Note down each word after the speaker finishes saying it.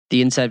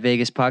The Inside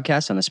Vegas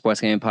podcast on the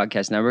Sports Gaming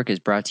Podcast Network is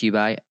brought to you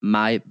by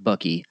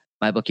MyBookie.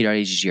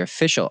 MyBookie.ag is your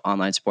official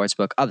online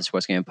sportsbook of the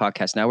Sports Gaming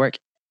Podcast Network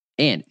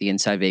and the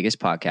Inside Vegas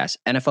podcast.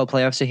 NFL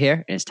playoffs are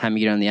here, and it's time to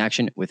get on the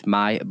action with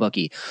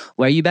MyBookie.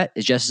 Where you bet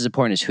is just as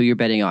important as who you're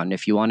betting on.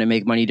 If you want to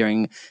make money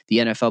during the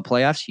NFL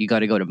playoffs, you got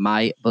to go to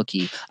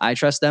MyBookie. I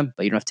trust them,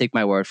 but you don't have to take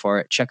my word for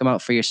it. Check them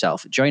out for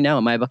yourself. Join now,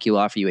 and MyBookie will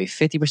offer you a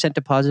 50%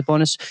 deposit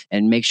bonus,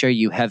 and make sure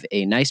you have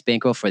a nice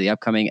bankroll for the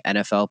upcoming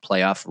NFL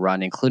playoff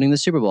run, including the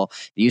Super Bowl.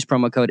 Use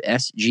promo code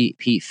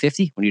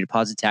SGP50 when you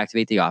deposit to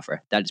activate the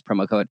offer. That is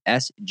promo code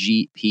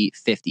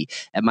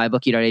SGP50. At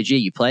MyBookie.ag,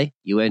 you play,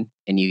 you win,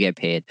 and you get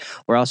paid.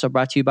 We're also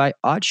brought to you by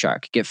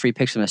OddsShark. Get free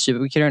picks from the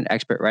supercomputer and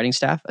expert writing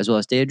staff, as well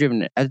as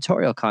data-driven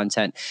editorial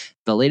content.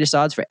 The latest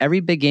odds for every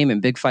big game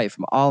and big fight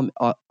from all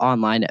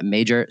online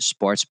major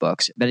sports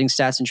books. Betting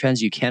stats and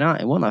trends you cannot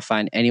and will not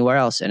find anywhere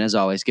else. And as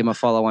always, give them a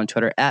follow on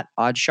Twitter at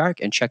OddsShark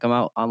and check them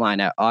out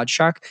online at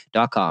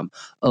oddshark.com.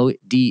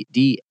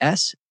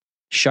 ODDS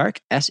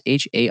Shark,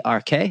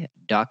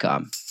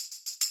 SHARK.com.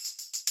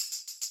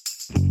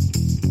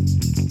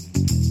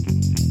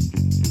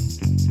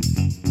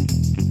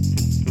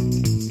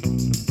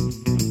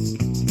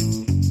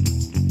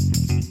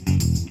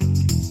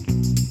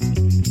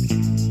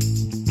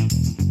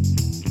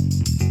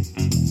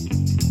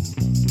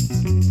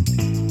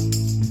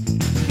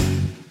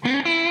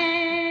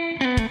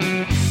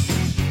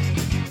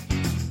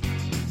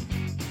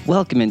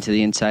 Welcome into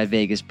the Inside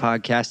Vegas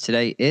podcast.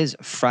 Today is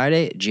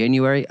Friday,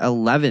 January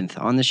 11th.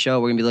 On the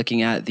show, we're going to be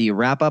looking at the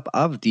wrap-up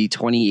of the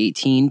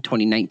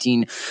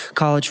 2018-2019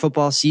 college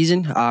football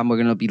season. We're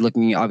going to be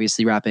looking,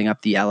 obviously, wrapping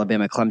up the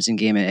Alabama-Clemson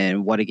game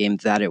and what a game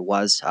that it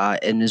was,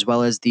 and as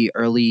well as the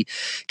early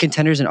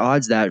contenders and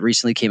odds that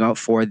recently came out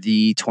for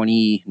the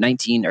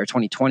 2019 or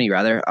 2020,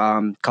 rather,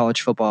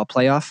 college football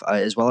playoff,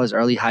 as well as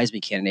early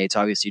Heisman candidates.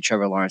 Obviously,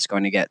 Trevor Lawrence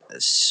going to get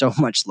so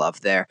much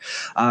love there.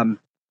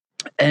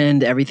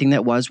 And everything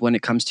that was when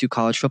it comes to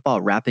college football,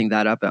 wrapping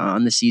that up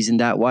on the season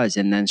that was,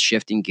 and then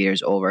shifting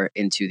gears over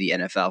into the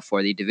NFL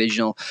for the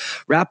divisional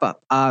wrap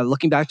up.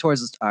 Looking back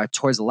towards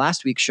the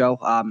last week's show,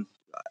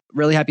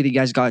 really happy that you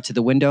guys got to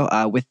the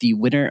window with the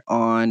winner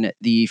on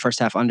the first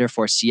half under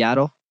for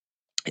Seattle.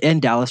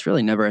 And Dallas,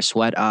 really never a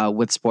sweat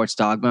with Sports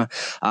Dogma.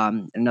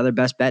 Another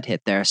best bet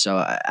hit there.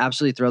 So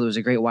absolutely thrilled. It was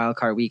a great wild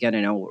card weekend.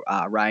 I know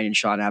Ryan and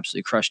Sean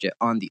absolutely crushed it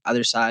on the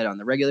other side on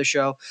the regular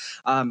show.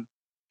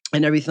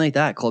 And everything like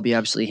that. Colby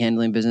absolutely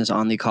handling business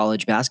on the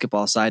college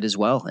basketball side as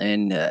well.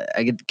 And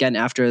again,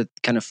 after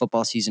kind of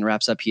football season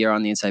wraps up here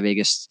on the Inside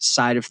Vegas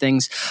side of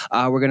things,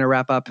 we're going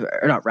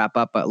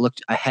to but look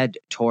ahead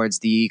towards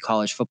the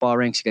college football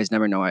ranks. You guys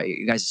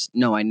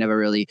know I never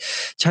really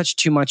touched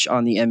too much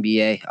on the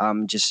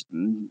NBA. Just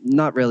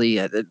not really.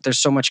 There's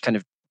so much kind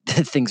of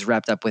things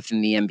wrapped up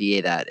within the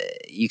NBA that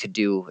you could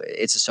do.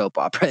 It's a soap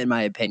opera, in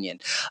my opinion.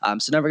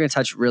 So never going to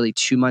touch really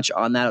too much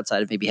on that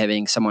outside of maybe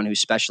having someone who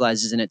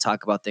specializes in it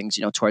talk about things,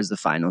 towards the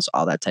finals,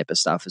 all that type of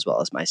stuff, as well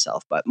as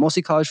myself. But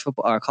mostly college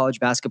football or college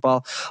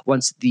basketball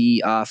once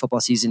the football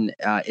season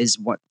is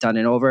done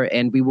and over.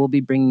 And we will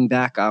be bringing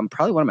back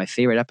probably one of my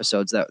favorite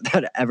episodes that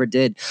I ever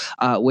did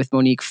with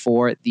Monique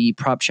for the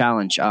prop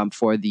challenge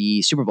for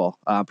the Super Bowl.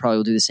 Probably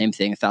will do the same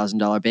thing,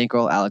 $1,000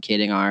 bankroll,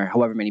 allocating our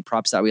however many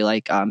props that we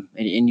like, and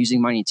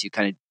using money to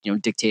kind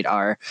of dictate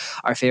our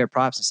favorite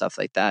props and stuff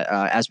like that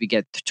as we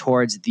get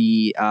towards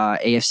the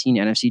AFC and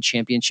NFC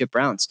championship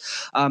rounds.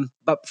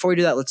 But before we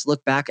do that, let's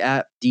look back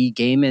at the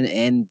game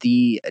and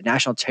the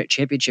national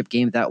championship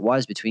game that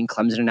was between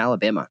Clemson and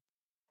Alabama.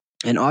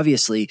 And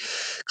obviously,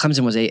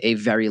 Clemson was a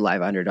very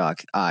live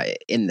underdog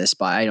in this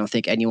spot. I don't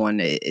think anyone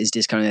is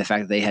discounting the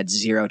fact that they had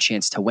zero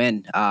chance to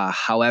win.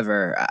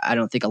 However, I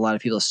don't think a lot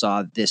of people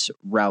saw this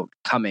route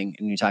coming.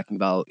 And you're talking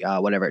about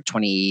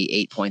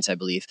 28 points, I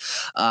believe,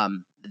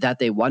 that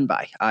they won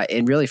by.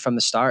 And really from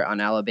the start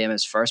on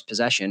Alabama's first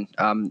possession,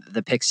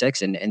 the pick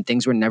six, and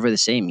things were never the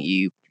same.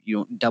 You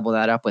don't double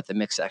that up with a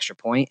mixed extra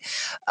point.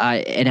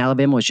 And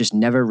Alabama was just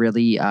never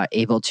really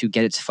able to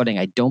get its footing.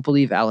 I don't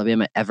believe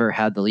Alabama ever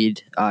had the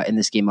lead in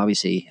this game,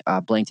 obviously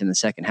blanked in the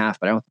second half,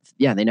 but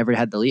they never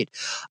had the lead.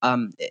 I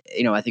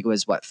think it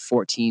was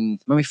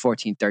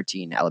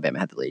 14-13 Alabama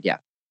had the lead. Yeah.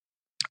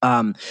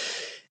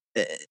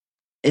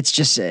 It's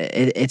just,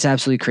 it's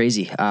absolutely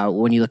crazy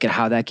when you look at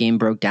how that game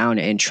broke down.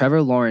 And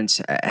Trevor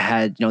Lawrence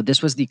had,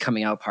 this was the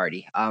coming out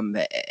party.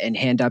 And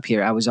hand up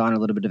here, I was on a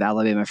little bit of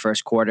Alabama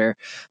first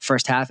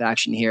half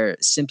action here,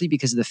 simply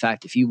because of the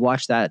fact, if you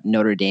watch that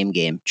Notre Dame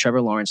game,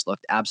 Trevor Lawrence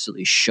looked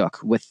absolutely shook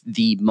with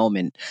the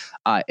moment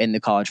in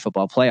the college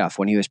football playoff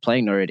when he was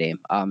playing Notre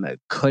Dame.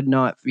 Could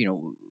not,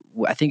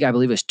 I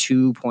believe it was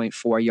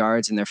 2.4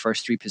 yards in their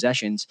first three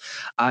possessions.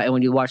 And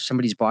when you watch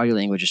somebody's body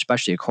language,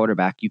 especially a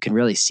quarterback, you can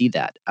really see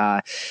that.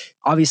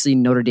 Obviously,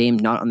 Notre Dame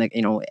not on the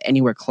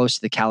anywhere close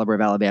to the caliber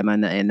of Alabama,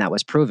 and that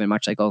was proven,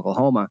 much like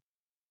Oklahoma.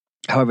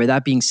 However,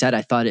 that being said,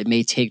 I thought it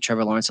may take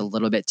Trevor Lawrence a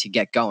little bit to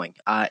get going.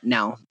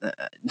 Now,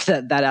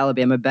 that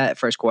Alabama bet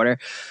first quarter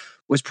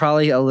was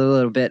probably a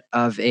little bit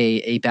of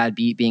a bad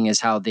beat, being as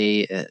how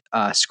they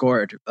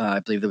scored. I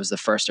believe it was the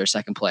first or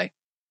second play.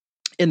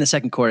 in the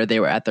second quarter, they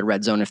were at the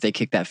red zone. If they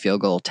kicked that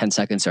field goal 10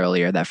 seconds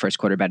earlier, that first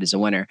quarter bet is a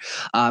winner.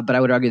 But I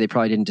would argue they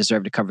probably didn't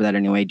deserve to cover that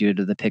anyway due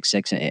to the pick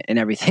six and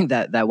everything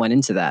that went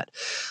into that.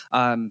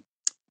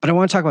 But I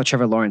want to talk about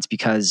Trevor Lawrence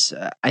because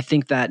I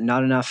think that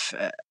not enough,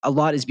 a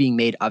lot is being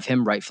made of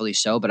him, rightfully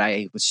so, but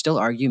I would still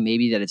argue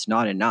maybe that it's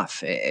not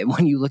enough. And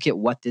when you look at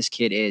what this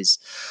kid is,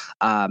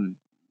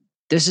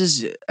 this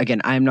is, again,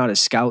 I'm not a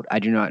scout. I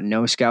do not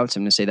know scouts.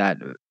 I'm going to say that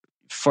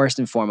first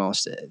and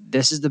foremost.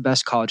 This is the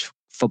best college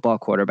football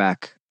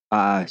quarterback,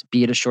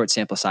 be it a short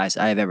sample size,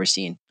 I have ever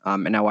seen.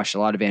 And I watched a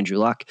lot of Andrew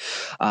Luck.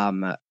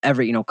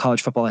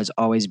 College football has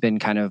always been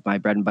kind of my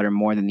bread and butter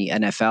more than the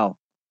NFL.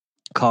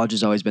 College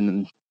has always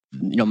been,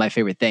 my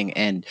favorite thing.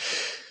 And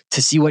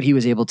to see what he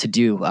was able to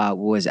do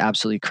was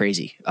absolutely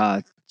crazy.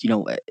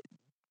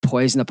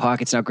 Poise in the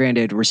pockets. Now,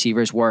 granted,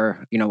 receivers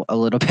were, a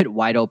little bit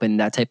wide open,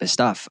 that type of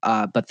stuff.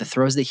 But the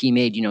throws that he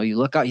made, you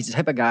look out, he's the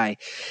type of guy,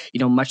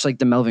 much like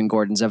the Melvin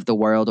Gordons of the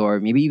world, or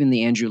maybe even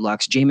the Andrew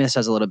Lucks. Jameis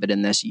has a little bit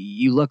in this.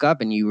 You look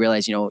up and you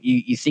realize,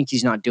 you think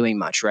he's not doing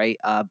much, right?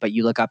 But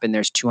you look up and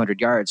there's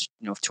 200 yards,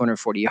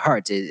 240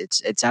 yards.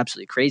 It's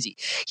absolutely crazy.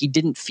 He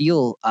didn't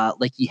feel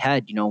like he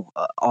had,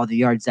 all the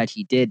yards that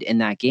he did in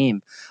that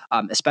game,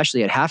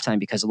 especially at halftime,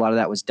 because a lot of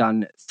that was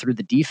done through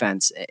the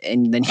defense.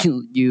 And then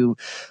you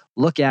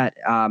look at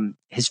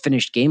his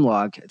finished game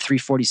log,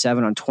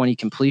 347 on 20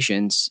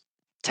 completions,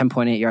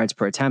 10.8 yards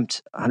per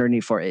attempt,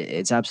 184.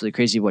 It's absolutely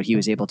crazy what he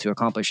was able to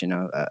accomplish in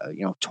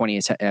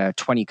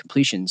 20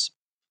 completions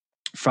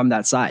from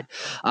that side.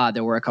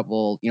 There were a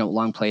couple,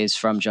 long plays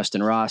from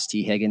Justin Ross,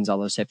 T. Higgins, all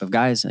those type of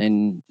guys,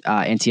 and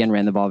Etienne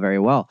ran the ball very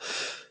well.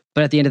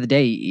 But at the end of the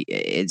day,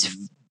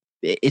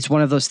 it's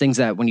one of those things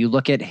that when you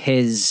look at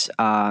his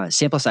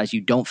sample size,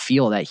 you don't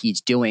feel that he's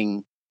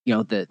doing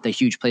the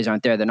huge plays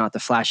aren't there. They're not the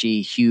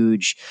flashy,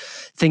 huge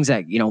things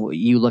that,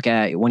 you look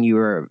at when you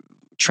were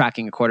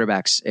tracking a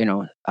quarterback's,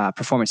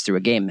 performance through a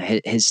game.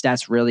 His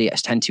stats really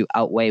tend to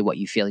outweigh what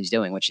you feel he's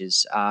doing, which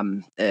is,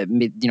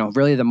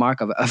 really the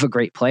mark of a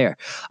great player,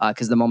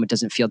 because the moment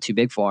doesn't feel too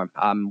big for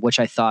him, which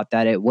I thought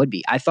that it would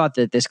be. I thought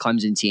that this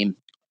Clemson team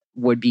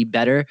would be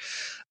better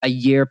a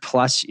year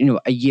plus,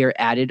 a year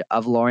added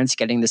of Lawrence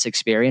getting this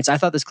experience. I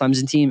thought this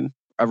Clemson team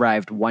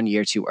arrived 1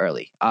 year too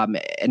early. And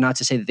not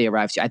to say that they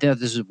arrived too. I think that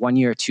this was 1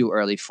 year too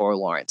early for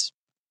Lawrence.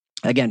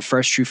 Again,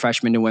 first true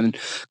freshman to win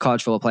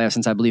college football playoff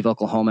since I believe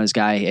Oklahoma's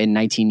guy in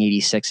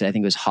 1986. I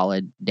think it was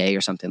Holiday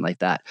or something like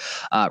that.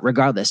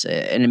 Regardless,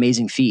 an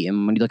amazing feat.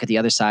 And when you look at the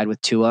other side with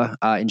Tua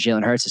and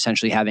Jalen Hurts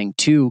essentially having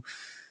two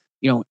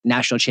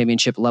national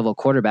championship level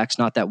quarterbacks,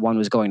 not that one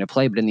was going to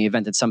play, but in the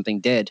event that something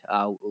did,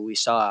 we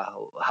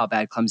saw how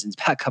bad Clemson's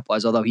backup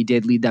was, although he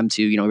did lead them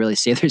to, really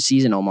save their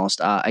season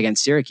almost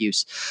against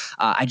Syracuse.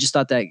 I just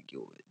thought that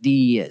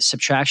the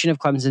subtraction of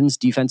Clemson's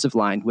defensive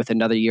line with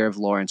another year of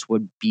Lawrence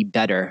would be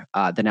better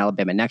than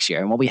Alabama next year.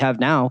 And what we have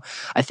now,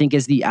 I think,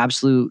 is the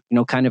absolute,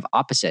 kind of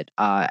opposite.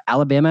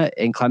 Alabama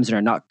and Clemson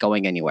are not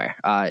going anywhere.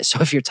 So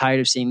if you're tired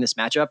of seeing this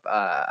matchup,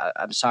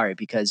 I'm sorry,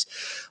 because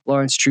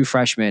Lawrence, true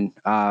freshman,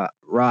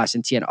 Ross,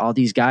 and Etienne, all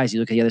these guys, you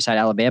look at the other side,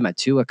 Alabama,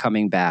 Tua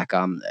coming back.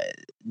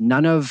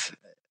 None of,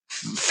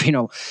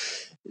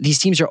 these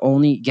teams are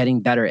only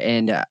getting better.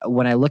 And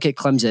when I look at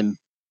Clemson,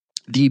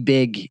 the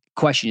big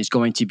question is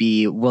going to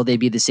be, will they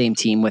be the same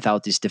team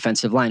without this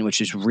defensive line, which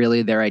is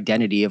really their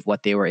identity of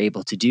what they were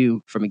able to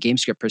do from a game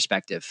script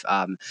perspective.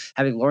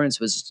 Having Lawrence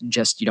was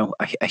just,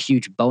 a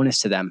huge bonus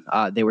to them.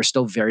 They were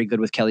still very good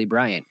with Kelly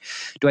Bryant.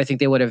 Do I think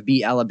they would have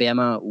beat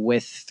Alabama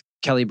with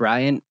Kelly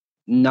Bryant?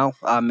 No.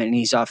 And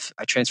he's off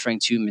transferring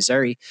to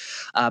Missouri.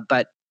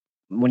 But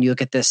when you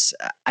look at this,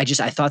 I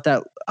thought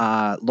that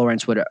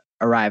Lawrence would have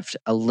arrived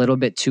a little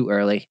bit too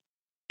early.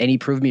 And he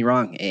proved me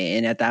wrong.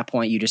 And at that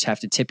point, you just have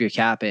to tip your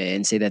cap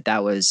and say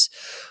that was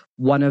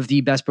one of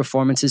the best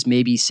performances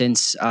maybe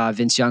since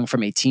Vince Young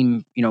from a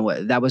team,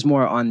 that was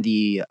more on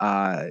the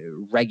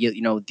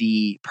regular,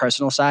 the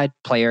personal side,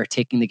 player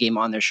taking the game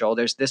on their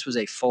shoulders. This was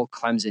a full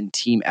Clemson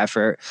team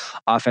effort,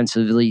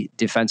 offensively,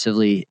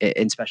 defensively,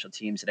 and special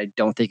teams. And I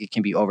don't think it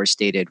can be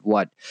overstated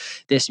what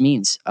this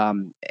means.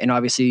 And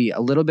obviously a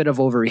little bit of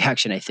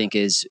overreaction, I think,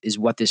 is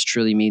what this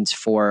truly means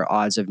for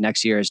odds of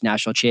next year's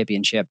national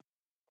championship.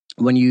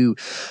 When you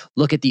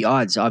look at the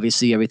odds,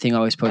 obviously everything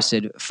always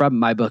posted from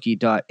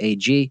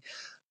mybookie.ag,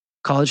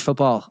 college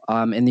football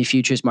in the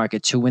futures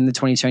market to win the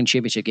 2020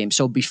 championship game.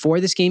 So before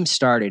this game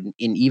started,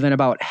 in even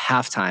about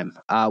halftime,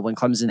 when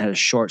Clemson had a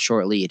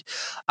short lead,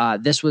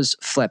 this was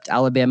flipped.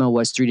 Alabama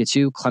was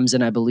 3-2.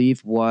 Clemson, I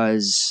believe,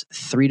 was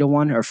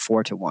 3-1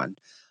 or 4-1.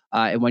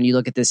 And when you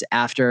look at this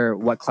after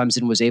what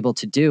Clemson was able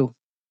to do,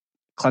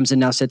 Clemson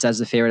now sits as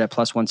the favorite at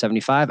plus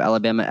 175,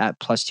 Alabama at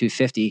plus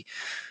 250.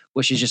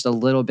 Which is just a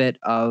little bit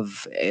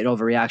of an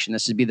overreaction.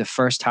 This would be the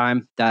first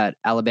time that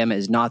Alabama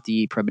is not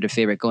the prohibitive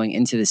favorite going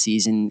into the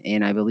season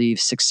in, I believe,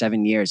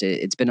 6-7 years.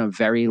 It's been a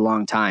very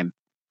long time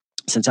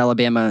since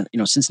Alabama,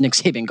 since Nick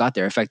Saban got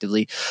there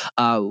effectively,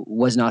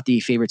 was not the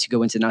favorite to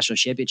go into the national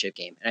championship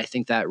game. And I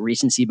think that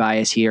recency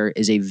bias here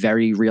is a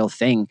very real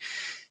thing.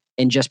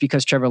 And just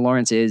because Trevor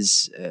Lawrence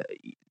is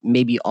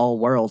maybe all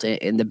world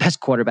and the best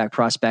quarterback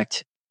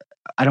prospect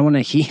I don't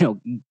want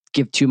to,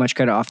 give too much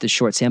credit off the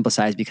short sample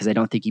size because I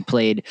don't think he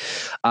played,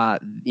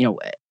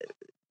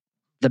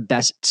 the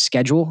best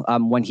schedule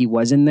when he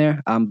was in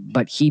there.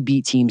 But he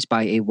beat teams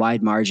by a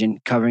wide margin,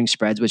 covering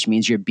spreads, which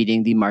means you're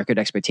beating the market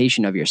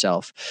expectation of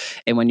yourself.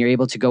 And when you're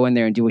able to go in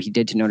there and do what he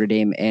did to Notre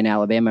Dame and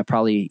Alabama,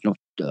 probably,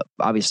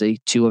 obviously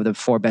two of the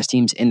four best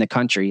teams in the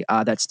country,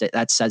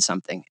 that says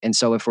something. And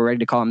so if we're ready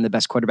to call him the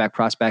best quarterback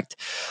prospect,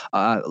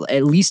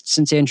 at least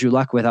since Andrew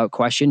Luck, without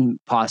question,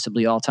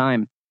 possibly all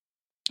time,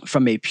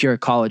 from a pure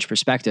college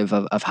perspective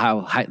of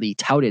how highly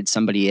touted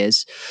somebody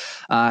is,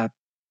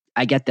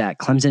 I get that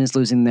Clemson is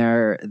losing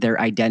their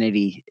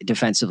identity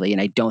defensively,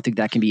 and I don't think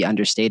that can be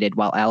understated.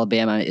 While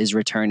Alabama is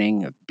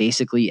returning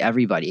basically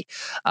everybody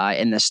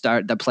in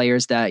the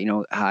players that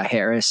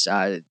Harris,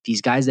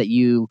 these guys that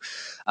you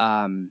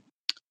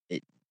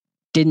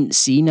didn't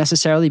see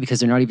necessarily because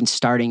they're not even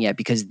starting yet,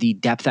 because the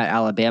depth at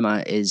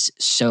Alabama is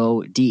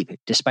so deep.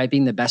 Despite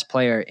being the best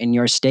player in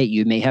your state,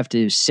 you may have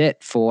to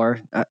sit for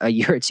a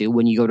year or two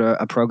when you go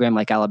to a program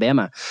like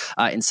Alabama.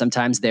 And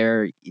sometimes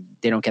they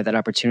don't get that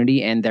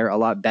opportunity, and they're a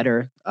lot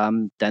better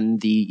than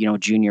the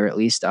junior, at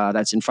least,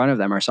 that's in front of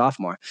them, or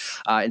sophomore.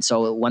 And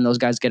so when those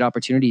guys get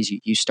opportunities,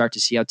 you start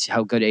to see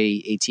how good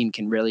a team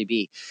can really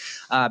be.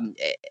 And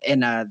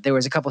there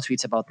was a couple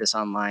tweets about this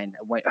online.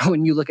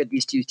 When you look at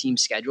these two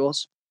teams'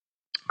 schedules,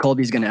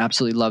 Colby's going to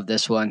absolutely love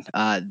this one.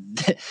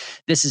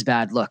 This is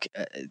bad. Look,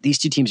 these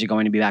two teams are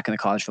going to be back in the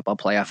college football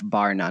playoff,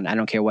 bar none. I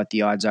don't care what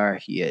the odds are.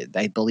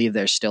 I believe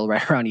they're still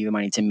right around even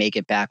money to make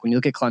it back. When you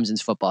look at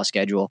Clemson's football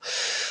schedule,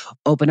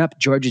 open up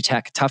Georgia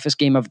Tech, toughest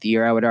game of the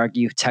year, I would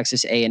argue.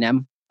 Texas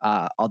A&M,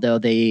 although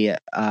they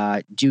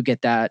do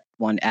get that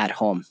one at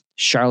home.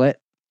 Charlotte,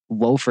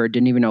 Wofford,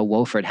 didn't even know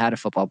Wofford had a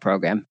football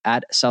program.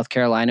 At South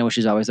Carolina, which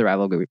is always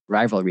the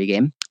rivalry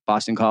game.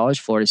 Boston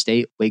College, Florida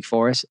State, Wake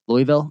Forest,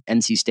 Louisville,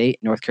 NC State,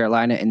 North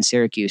Carolina, and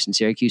Syracuse. And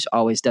Syracuse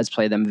always does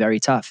play them very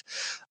tough.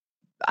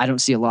 I don't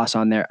see a loss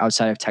on there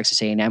outside of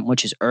Texas A&M,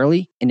 which is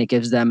early, and it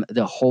gives them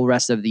the whole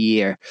rest of the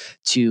year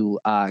to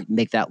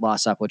make that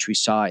loss up, which we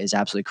saw is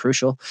absolutely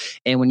crucial.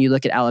 And when you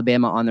look at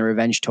Alabama on the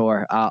revenge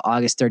tour,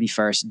 August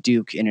 31st,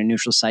 Duke in a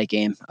neutral site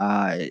game.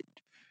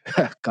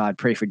 God,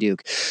 pray for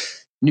Duke.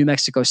 New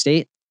Mexico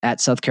State at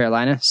South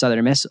Carolina,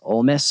 Southern Miss,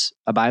 Ole Miss,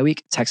 a bye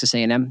week, Texas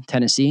A&M,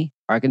 Tennessee,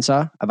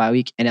 Arkansas, a bye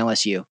week, and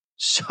LSU.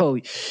 So,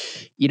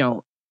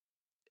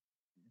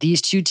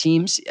 these two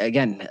teams,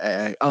 again,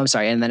 I'm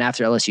sorry, and then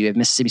after LSU, you have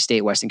Mississippi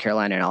State, Western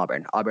Carolina, and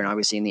Auburn. Auburn,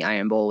 obviously, in the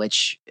Iron Bowl,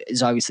 which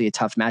is obviously a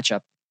tough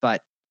matchup,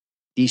 but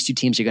these two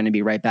teams are going to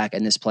be right back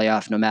in this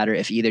playoff, no matter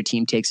if either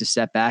team takes a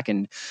step back.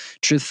 And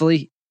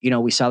truthfully,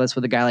 we saw this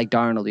with a guy like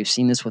Darnold. We've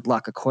seen this with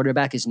Luck. A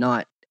quarterback is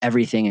not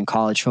everything in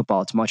college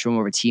football. It's much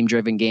more of a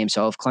team-driven game.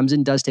 So if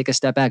Clemson does take a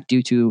step back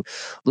due to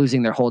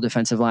losing their whole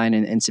defensive line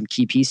and some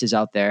key pieces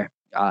out there,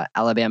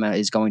 Alabama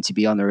is going to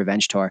be on the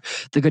revenge tour.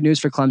 The good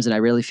news for Clemson, I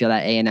really feel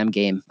that A&M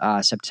game,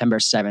 September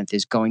 7th,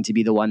 is going to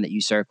be the one that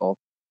you circle.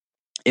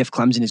 If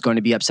Clemson is going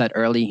to be upset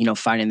early,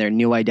 finding their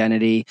new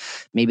identity,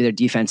 maybe their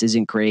defense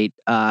isn't great,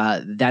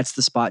 that's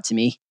the spot to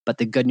me. But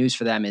the good news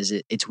for them is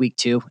it's week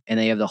 2, and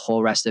they have the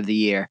whole rest of the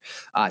year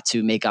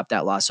to make up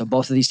that loss. So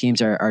both of these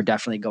teams are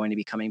definitely going to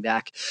be coming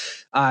back.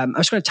 I'm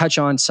just going to touch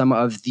on some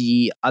of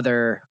the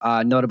other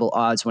notable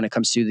odds when it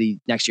comes to the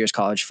next year's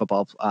college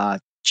football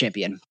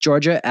champion.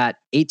 Georgia at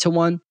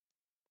 8-1.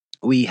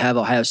 We have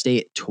Ohio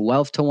State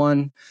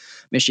 12-1.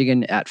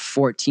 Michigan at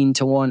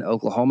 14-1,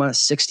 Oklahoma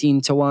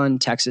 16-1,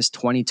 Texas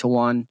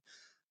 20-1.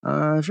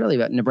 It's really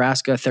about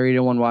Nebraska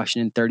 30-1,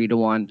 Washington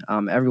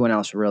 30-1. Everyone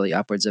else really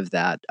upwards of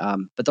that.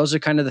 But those are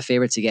kind of the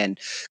favorites again.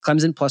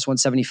 Clemson plus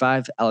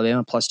 175,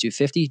 Alabama plus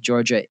 250,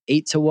 Georgia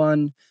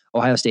 8-1,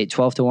 Ohio State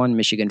 12-1,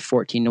 Michigan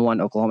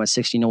 14-1, Oklahoma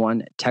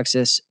 16-1,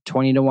 Texas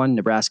 20-1,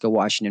 Nebraska,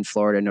 Washington,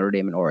 Florida, Notre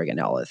Dame, and Oregon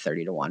all at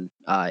 30-1,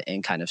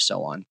 and kind of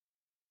so on.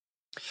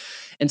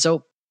 And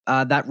so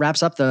that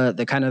wraps up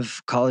the kind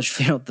of college,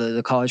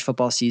 the college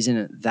football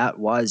season that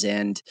was.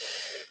 And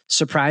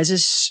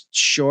surprises,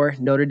 sure,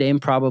 Notre Dame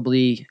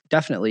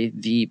definitely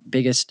the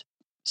biggest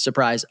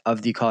surprise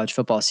of the college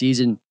football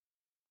season.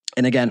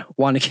 And again,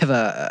 want to give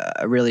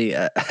a really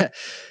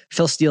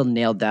Phil Steele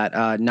nailed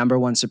that number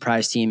one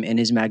surprise team in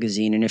his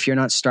magazine. And if you're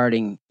not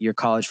starting your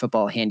college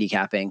football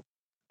handicapping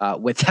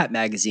with that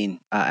magazine,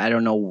 I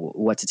don't know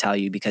what to tell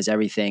you, because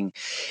everything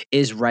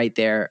is right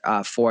there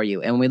for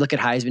you. And when we look at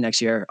Heisman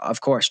next year,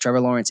 of course,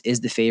 Trevor Lawrence is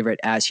the favorite,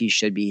 as he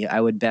should be.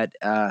 I would bet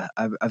a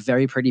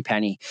very pretty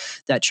penny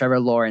that Trevor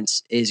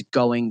Lawrence is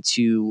going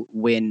to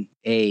win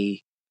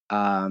a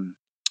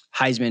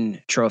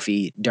Heisman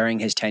Trophy during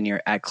his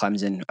tenure at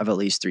Clemson of at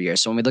least 3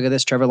 years. So when we look at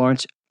this, Trevor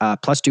Lawrence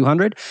plus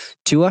 200,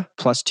 Tua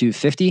plus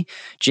 250,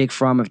 Jake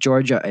Fromm of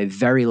Georgia, a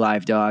very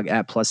live dog,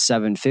 at plus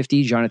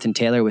 750, Jonathan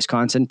Taylor,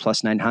 Wisconsin,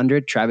 plus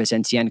 900, Travis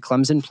Etienne,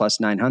 Clemson, plus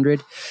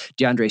 900,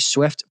 DeAndre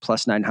Swift,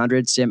 plus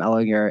 900, Sam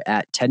Ehlinger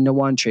at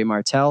 10-1, Trey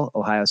Martell,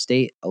 Ohio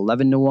State,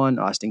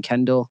 11-1, Austin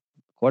Kendall,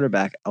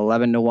 quarterback,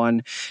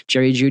 11-1,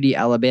 Jerry Jeudy,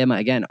 Alabama.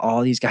 Again,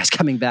 all these guys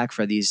coming back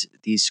for these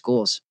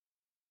schools.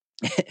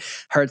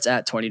 Hurts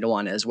at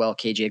 20-1 as well.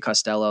 KJ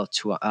Costello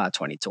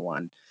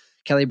 20-1.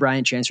 Kelly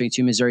Bryant transferring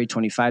to Missouri,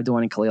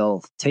 25-1, and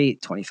Khalil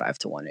Tate,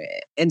 25-1,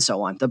 and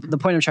so on. The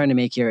point I'm trying to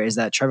make here is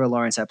that Trevor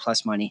Lawrence at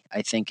plus money,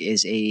 I think,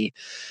 is a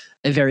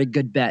very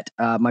good bet,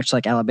 much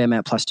like Alabama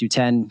at plus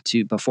 210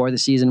 to before the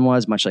season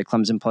was, much like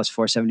Clemson plus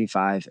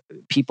 475.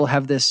 People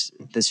have this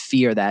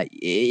fear that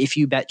if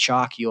you bet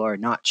chalk, you're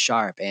not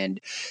sharp, and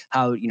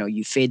how,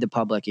 you fade the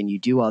public and you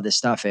do all this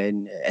stuff,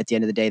 and at the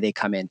end of the day, they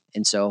come in.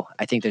 And so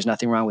I think there's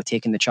nothing wrong with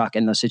taking the chalk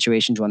in those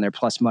situations when they're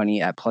plus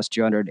money at plus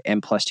 200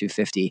 and plus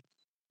 250.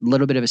 A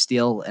little bit of a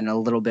steal and a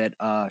little bit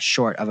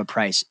short of a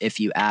price, if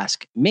you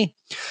ask me.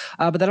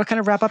 But that'll kind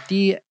of wrap up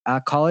the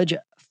college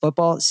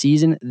football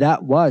season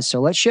that was. So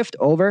let's shift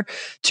over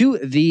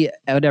to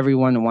what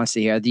everyone wants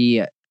to hear,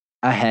 the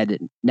ahead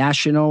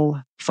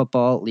National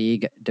Football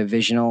League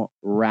divisional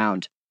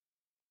round.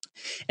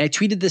 And I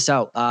tweeted this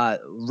out.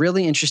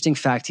 Really interesting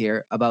fact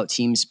here about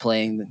teams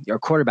playing, or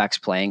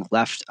quarterbacks playing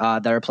left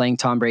that are playing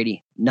Tom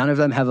Brady. None of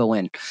them have a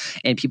win.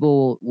 And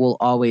people will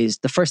always,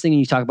 the first thing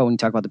you talk about when you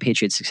talk about the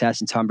Patriots'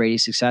 success and Tom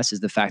Brady's success is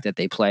the fact that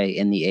they play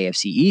in the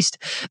AFC East,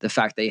 the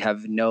fact they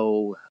have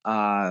no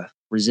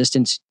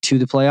resistance to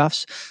the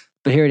playoffs.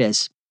 But here it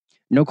is.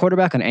 No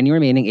quarterback on any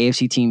remaining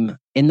AFC team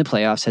in the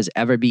playoffs has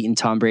ever beaten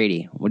Tom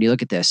Brady. When you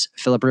look at this,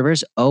 Phillip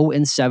Rivers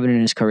 0-7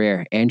 in his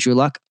career, Andrew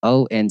Luck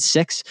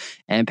 0-6,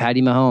 and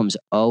Patty Mahomes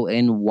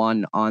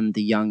 0-1 on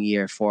the young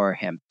year for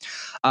him.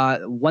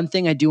 One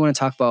thing I do want to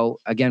talk about,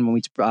 again, when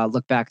we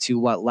look back to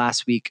what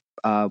last week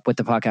with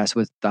the podcast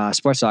with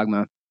Sports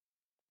Dogma,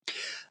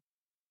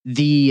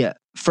 the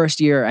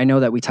first year, I know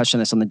that we touched on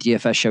this on the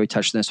DFS show. We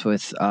touched on this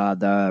with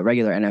the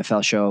regular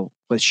NFL show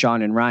with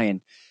Sean and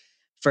Ryan.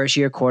 First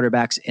year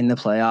quarterbacks in the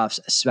playoffs,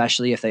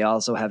 especially if they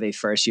also have a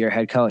first year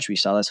head coach. We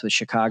saw this with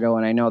Chicago,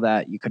 and I know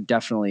that you could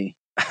definitely,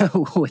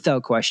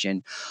 without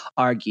question,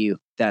 argue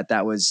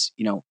that was,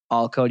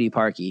 all Cody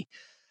Parkey.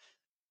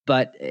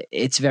 But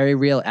it's very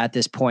real at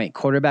this point.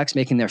 Quarterbacks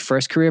making their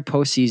first career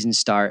postseason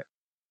start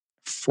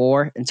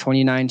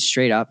 4-29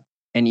 straight up,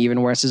 and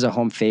even worse as a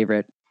home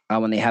favorite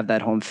when they have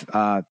that home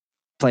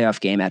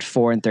playoff game at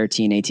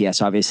 4-13 ATS.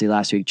 Obviously,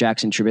 last week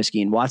Jackson,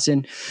 Trubisky, and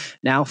Watson.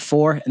 Now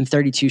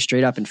 4-32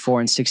 straight up and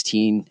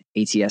 4-16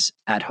 ATS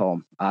at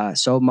home.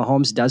 So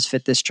Mahomes does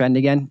fit this trend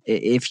again.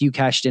 If you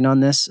cashed in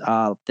on this,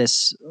 on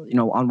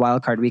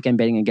wildcard weekend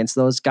betting against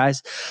those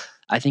guys,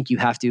 I think you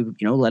have to,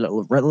 let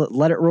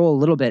it roll a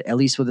little bit, at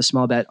least with a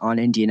small bet on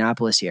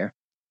Indianapolis here.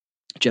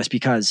 Just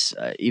because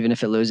even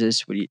if it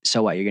loses,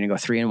 so what? You're going to go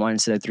 3-1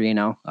 instead of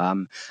 3-0.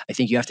 I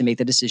think you have to make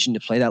the decision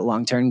to play that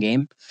long-term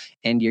game,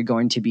 and you're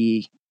going to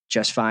be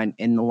just fine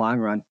in the long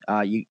run.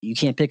 You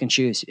can't pick and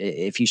choose.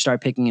 If you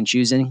start picking and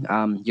choosing,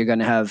 you're going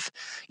to have,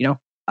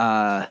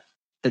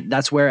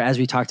 that's where, as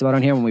we talked about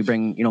on here, when we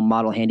bring,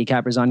 model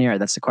handicappers on here,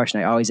 that's the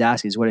question I always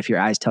ask is, what if your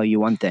eyes tell you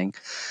one thing?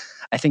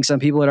 I think some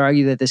people would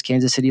argue that this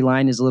Kansas City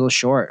line is a little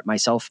short,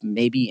 myself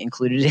maybe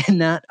included in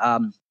that.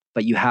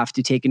 But you have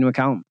to take into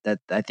account that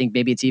I think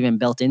maybe it's even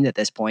built in at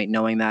this point,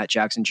 knowing that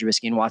Jackson,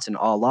 Trubisky, and Watson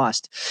all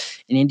lost.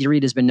 And Andy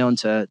Reid has been known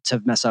to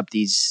mess up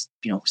these,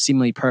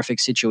 seemingly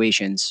perfect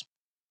situations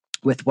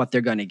with what they're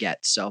going to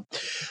get. So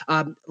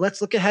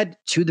let's look ahead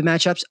to the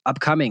matchups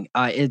upcoming.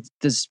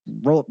 This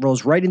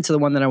rolls right into the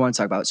one that I want to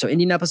talk about. So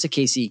Indianapolis at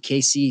KC.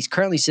 KC is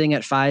currently sitting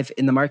at 5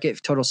 in the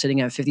market, total sitting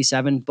at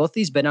 57. Both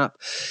these been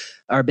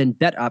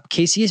bet up.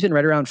 KC has been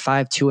right around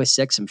 5,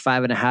 2-6, and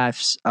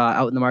 5.5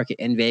 out in the market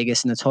in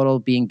Vegas, and the total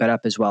being bet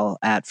up as well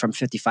at from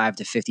 55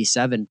 to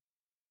 57.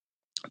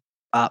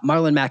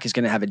 Marlon Mack is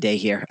going to have a day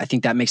here. I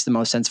think that makes the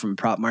most sense from a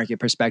prop market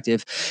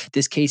perspective.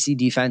 This KC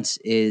defense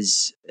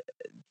is,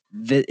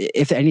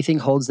 if anything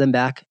holds them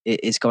back,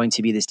 it's going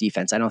to be this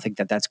defense. I don't think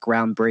that's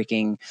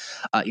groundbreaking,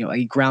 a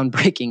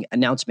groundbreaking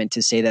announcement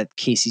to say that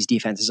Casey's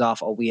defense is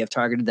awful. We have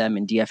targeted them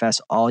in DFS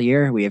all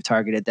year. We have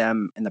targeted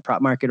them in the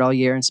prop market all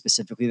year, and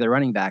specifically their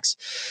running backs.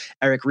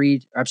 Eric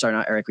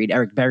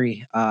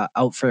Berry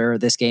out for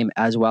this game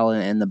as well,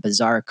 and the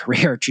bizarre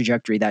career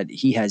trajectory that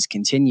he has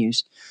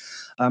continues.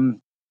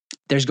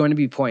 There's going to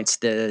be points.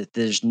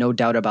 There's no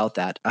doubt about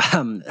that.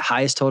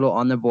 Highest total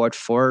on the board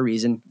for a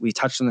reason. We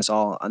touched on this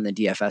all on the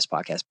DFS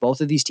podcast. Both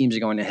of these teams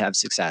are going to have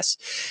success.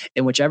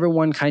 And whichever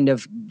one kind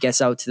of gets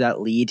out to that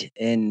lead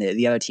and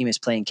the other team is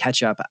playing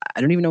catch up,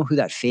 I don't even know who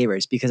that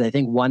favors, because I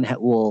think one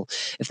will,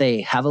 if they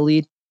have a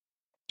lead,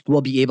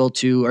 will be able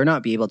to, or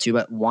not be able to,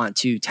 but want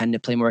to tend to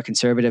play more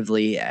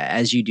conservatively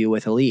as you do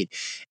with a lead.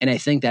 And I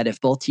think that if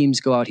both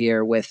teams go out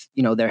here with,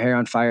 their hair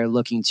on fire,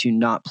 looking to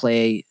not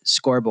play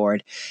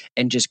scoreboard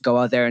and just go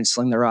out there and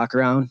sling the rock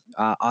around,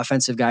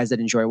 offensive guys that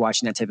enjoy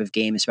watching that type of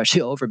game, especially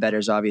over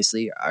bettors,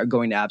 obviously, are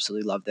going to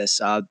absolutely love this.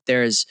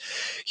 There's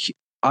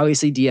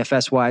obviously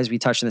DFS wise, we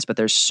touched on this, but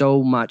there's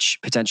so much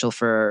potential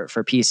for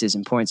pieces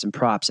and points and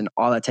props and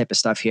all that type of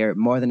stuff here,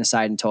 more than a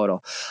side in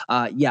total.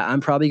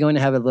 I'm probably going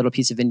to have a little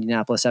piece of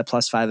Indianapolis at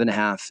plus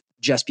 5.5,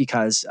 just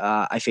because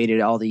I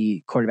faded all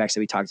the quarterbacks that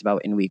we talked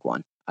about in week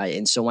one.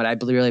 And so what I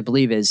really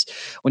believe is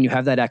when you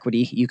have that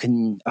equity, you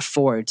can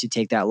afford to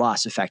take that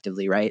loss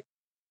effectively, right?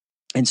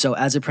 And so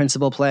as a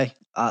principal play,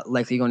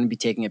 likely going to be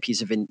taking a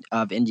piece of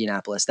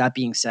Indianapolis. That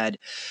being said,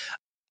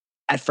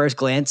 at first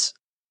glance,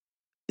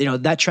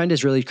 that trend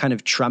has really kind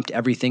of trumped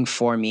everything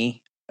for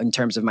me in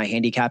terms of my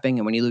handicapping.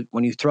 And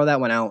when you throw that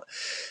one out,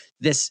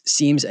 this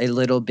seems a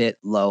little bit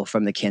low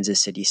from the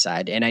Kansas City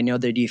side. And I know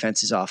their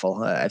defense is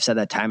awful. I've said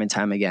that time and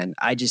time again.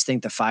 I just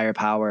think the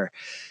firepower.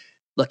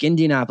 Look,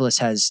 Indianapolis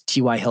has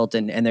T.Y.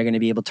 Hilton, and they're going to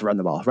be able to run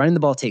the ball. Running the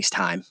ball takes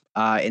time.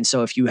 And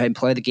so if you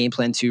employ the game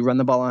plan to run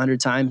the ball 100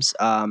 times,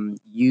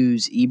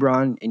 use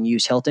Ebron and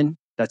use Hilton,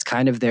 that's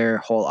kind of their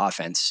whole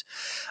offense.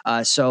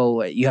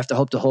 So you have to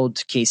hope to hold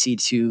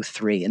KC to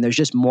 3. And there's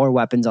just more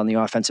weapons on the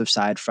offensive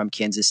side from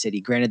Kansas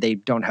City. Granted, they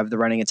don't have the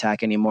running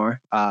attack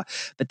anymore,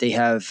 but they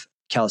have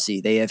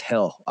Kelsey, they have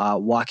Hill,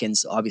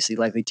 Watkins, obviously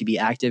likely to be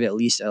active at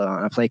least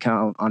on a play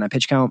count, on a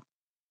pitch count.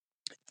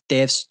 They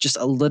have just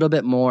a little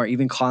bit more.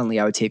 Even Conley,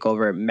 I would take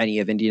over many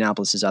of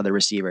Indianapolis's other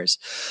receivers.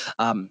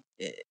 And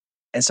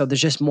so there's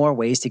just more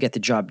ways to get the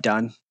job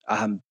done.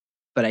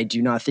 But I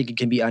do not think it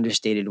can be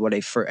understated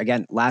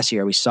again, last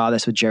year we saw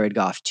this with Jared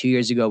Goff. 2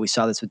 years ago, we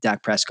saw this with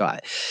Dak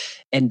Prescott.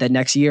 And the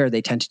next year,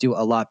 they tend to do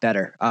a lot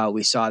better.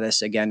 We saw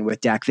this again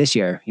with Dak this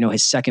year,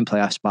 his second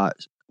playoff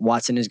spot.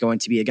 Watson is going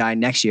to be a guy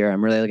next year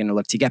I'm really going to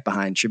look to get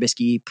behind.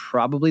 Trubisky,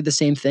 probably the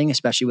same thing,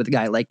 especially with a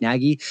guy like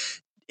Nagy.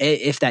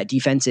 If that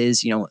defense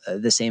is,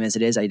 the same as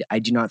it is, I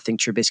do not think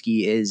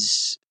Trubisky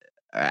is.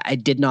 I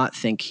did not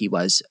think he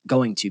was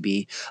going to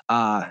be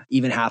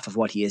even half of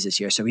what he is this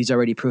year. So he's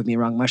already proved me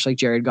wrong, much like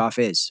Jared Goff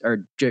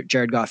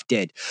Jared Goff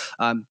did.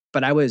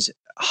 But I was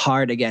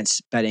hard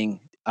against betting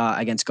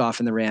against Goff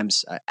and the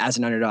Rams as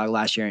an underdog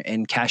last year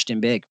and cashed in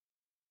big.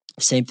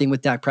 Same thing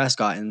with Dak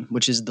Prescott,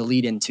 which is the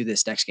lead into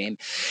this next game.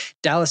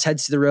 Dallas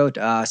heads to the road,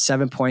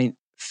 7-point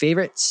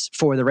favorites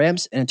for the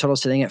Rams, and a total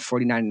sitting at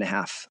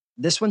 49.5.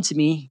 This one to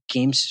me,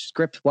 game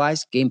script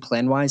wise, game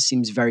plan wise,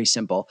 seems very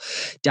simple.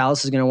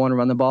 Dallas is going to want to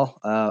run the ball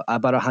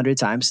about 100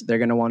 times. They're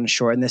going to want to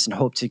shorten this and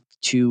hope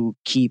to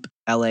keep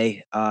LA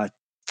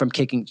from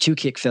kicking 2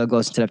 kick field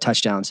goals instead of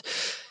touchdowns.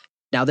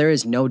 Now there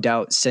is no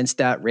doubt since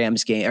that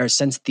Rams game or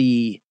since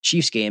the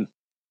Chiefs game,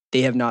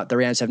 the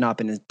Rams have not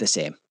been the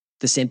same.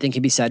 The same thing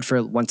can be said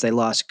for once they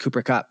lost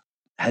Cooper Kupp.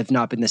 Have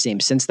not been the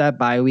same since that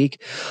bye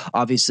week.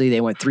 Obviously,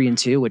 they went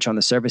 3-2, which on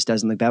the surface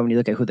doesn't look bad when you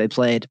look at who they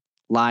played.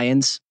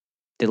 Lions.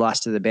 They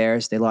lost to the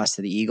Bears. They lost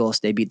to the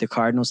Eagles. They beat the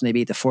Cardinals, and they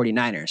beat the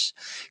 49ers.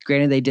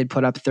 Granted, they did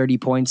put up 30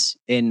 points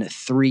in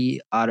 4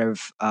 out of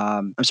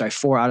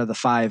the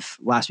 5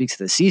 last weeks of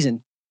the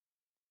season,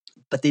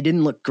 but they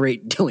didn't look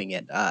great doing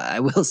it. I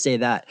will say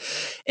that.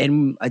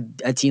 And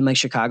a team like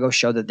Chicago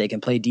showed that they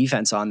can play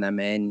defense on them.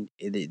 And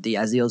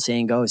as the old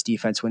saying goes,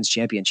 defense wins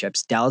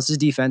championships. Dallas's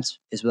defense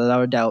is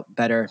without a doubt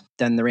better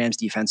than the Rams'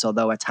 defense,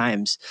 although at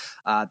times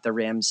the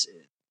Rams –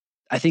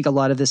 I think a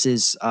lot of this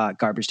is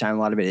garbage time.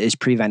 A lot of it is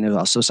prevented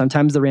well. So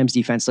sometimes the Rams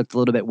defense looked a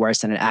little bit worse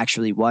than it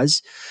actually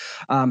was.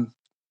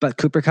 But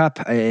Cooper Kupp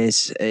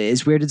is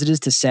weird as it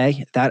is to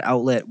say, that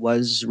outlet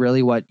was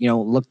really what,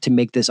 looked to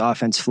make this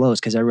offense flows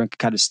because everyone could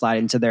kind of slide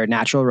into their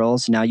natural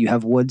roles. Now you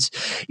have Woods,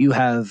 you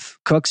have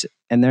Cooks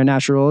and their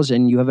natural roles,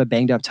 and you have a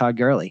banged up Todd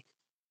Gurley.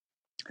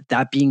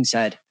 That being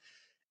said,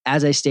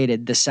 as I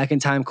stated, the second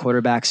time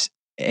quarterbacks,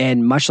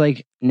 and much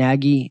like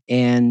Nagy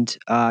and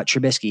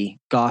Trubisky,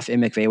 Goff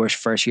and McVay were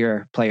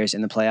first-year players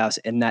in the playoffs,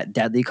 and that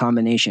deadly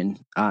combination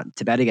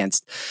to bet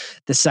against.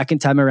 The second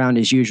time around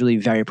is usually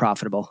very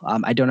profitable.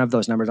 I don't have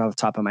those numbers off the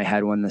top of my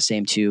head when the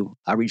same two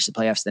reach the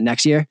playoffs the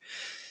next year.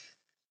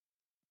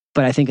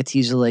 But I think a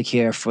teaser leg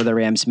here for the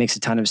Rams makes a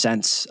ton of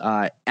sense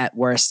at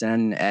worst.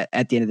 And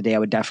at the end of the day, I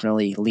would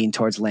definitely lean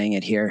towards laying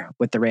it here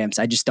with the Rams.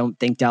 I just don't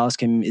think Dallas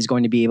is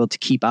going to be able to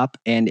keep up.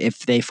 And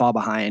if they fall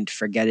behind,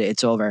 forget it.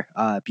 It's over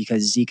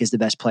because Zeke is the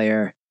best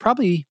player.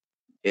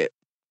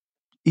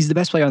 He's the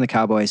best player on the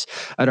Cowboys.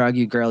 I'd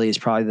argue Gurley is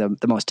probably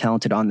the most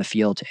talented on the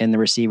field. And the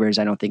receivers,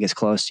 I don't think is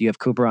close. You have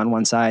Cooper on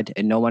one side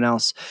and no one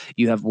else.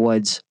 You have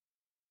Woods.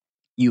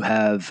 You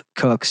have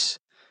Cooks.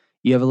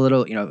 You have a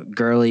little,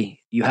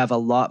 Gurley. You have a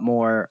lot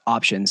more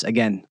options.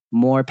 Again,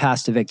 more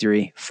paths to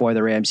victory for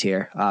the Rams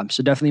here.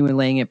 So definitely when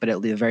laying it, but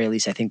at the very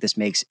least, I think this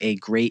makes a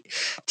great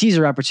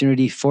teaser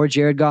opportunity for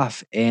Jared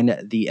Goff and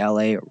the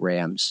LA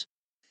Rams.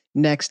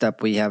 Next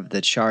up, we have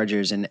the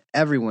Chargers and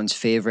everyone's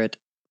favorite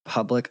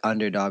public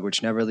underdog,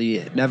 which never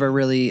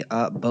really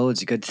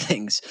bodes good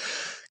things.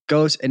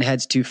 Goes and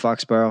heads to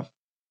Foxborough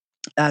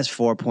as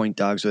 4-point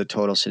dogs with a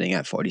total sitting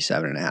at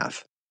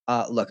 47.5.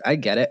 Look, I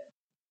get it.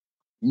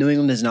 New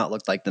England has not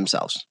looked like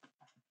themselves.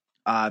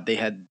 They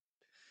had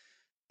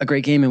a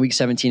great game in Week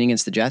 17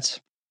 against the Jets.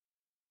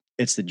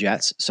 It's the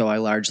Jets, so I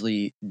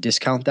largely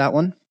discount that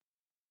one.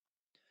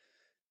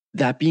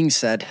 That being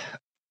said,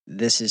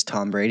 this is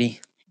Tom Brady.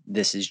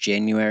 This is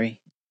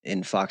January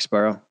in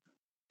Foxborough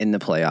in the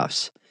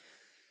playoffs.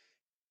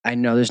 I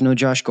know there's no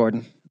Josh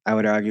Gordon. I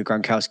would argue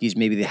Gronkowski's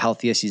maybe the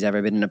healthiest he's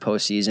ever been in a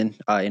postseason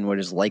in what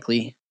is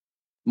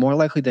more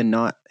likely than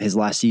not, his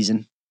last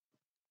season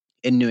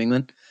in New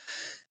England.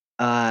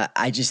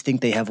 I just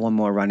think they have one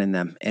more run in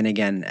them. And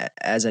again,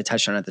 as I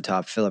touched on at the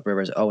top, Phillip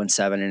Rivers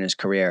 0-7 in his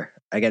career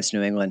against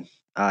New England.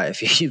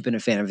 If you've been a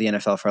fan of the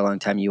NFL for a long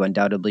time, you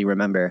undoubtedly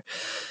remember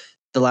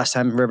the last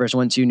time Rivers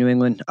went to New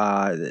England.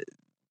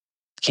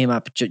 came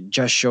up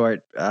just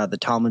short. The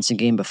Tomlinson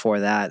game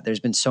before that. There's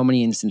been so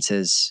many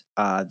instances.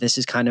 This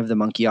is kind of the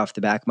monkey off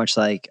the back, much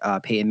like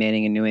Peyton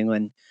Manning in New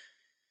England.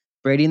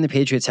 Brady and the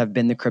Patriots have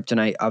been the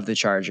kryptonite of the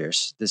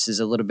Chargers. This is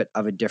a little bit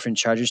of a different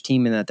Chargers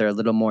team in that they're a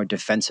little more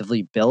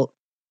defensively built.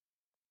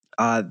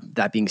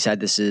 That being said,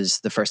 this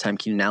is the first time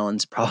Keenan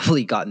Allen's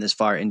probably gotten this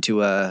far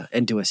into a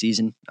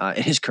season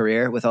in his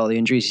career with all the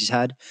injuries he's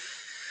had.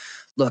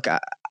 Look,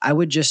 I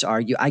would just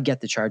argue, I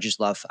get the Chargers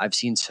love. I've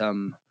seen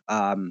some,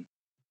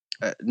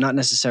 not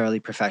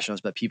necessarily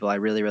professionals, but people I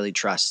really, really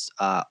trust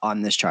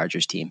on this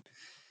Chargers team.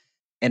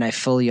 And I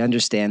fully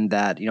understand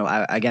that,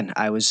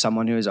 I was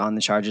someone who was on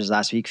the Chargers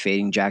last week,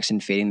 fading Jackson,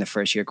 fading the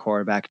first-year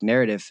quarterback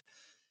narrative.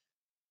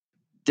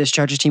 This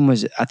Chargers team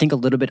was, I think a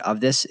little bit of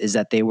this is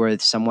that they were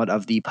somewhat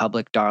of the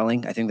public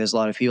darling. I think there's a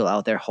lot of people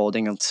out there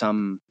holding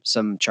some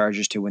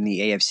Chargers to win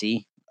the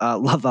AFC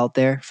love out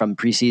there from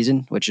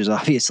preseason, which is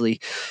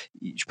obviously,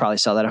 you should probably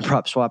sell that on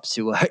prop swaps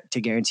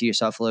to guarantee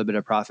yourself a little bit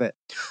of profit.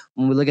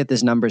 When we look at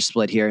this number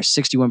split here,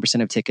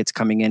 61% of tickets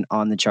coming in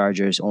on the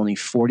Chargers, only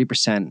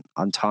 40%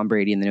 on Tom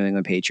Brady and the New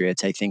England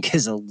Patriots, I think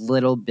is a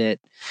little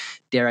bit,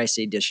 dare I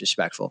say,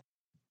 disrespectful.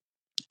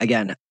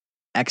 Again,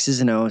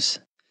 X's and O's.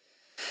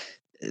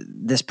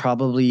 This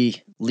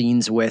probably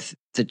leans with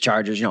the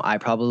Chargers. I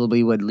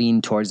probably would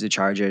lean towards the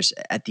Chargers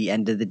at the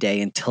end of the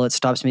day until it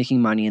stops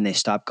making money and they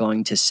stop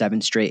going to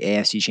 7 straight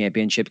AFC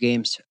championship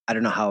games. I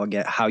don't know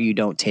how you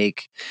don't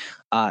take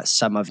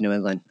some of New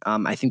England.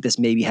 I think this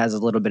maybe has a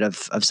little bit of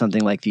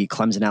something like the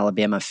Clemson,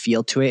 Alabama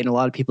feel to it in a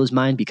lot of people's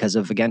mind because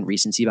of, again,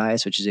 recency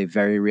bias, which is a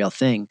very real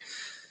thing.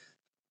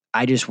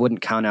 I just wouldn't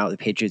count out the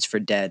Patriots for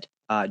dead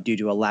due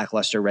to a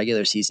lackluster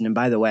regular season. And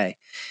by the way,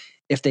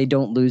 if they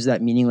don't lose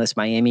that meaningless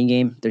Miami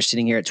game, they're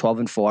sitting here at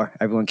 12-4.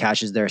 Everyone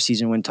cashes their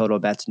season win total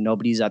bets.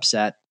 Nobody's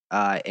upset.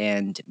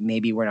 And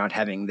maybe we're not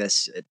having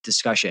this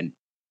discussion.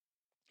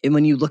 And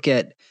when you look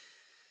at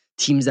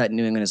teams that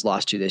New England has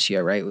lost to this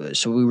year, right?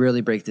 So we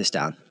really break this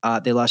down.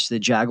 They lost to the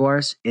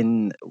Jaguars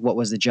in what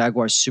was the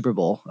Jaguars Super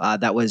Bowl.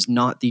 That was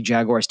not the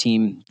Jaguars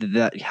team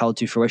that held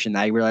to fruition.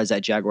 I realize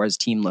that Jaguars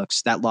team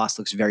that loss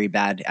looks very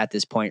bad at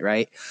this point,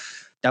 right?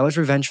 That was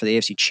revenge for the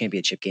AFC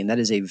Championship game. That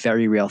is a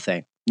very real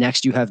thing.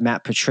 Next, you have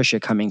Matt Patricia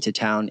coming to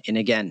town in,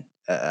 again,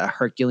 a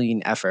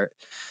Herculean effort.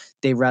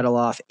 They rattle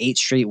off 8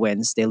 straight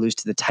wins. They lose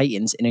to the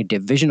Titans in a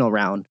divisional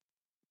round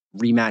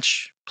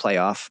rematch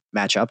playoff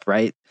matchup,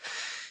 right?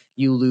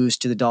 You lose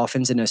to the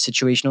Dolphins in a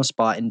situational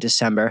spot in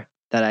December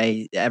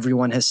that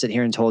everyone has sit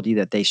here and told you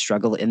that they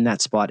struggle in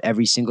that spot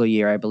every single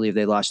year. I believe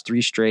they lost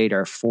 3 straight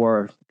or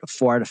 4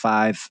 out of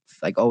 5,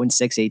 like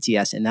 0-6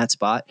 ATS in that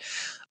spot.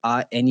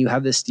 And you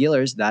have the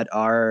Steelers that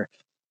are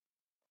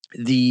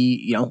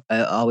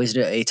always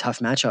a tough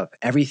matchup.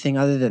 Everything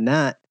other than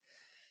that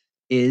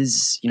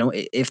is,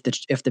 if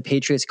the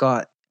Patriots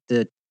got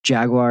the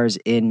Jaguars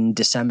in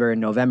December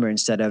and November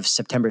instead of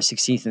September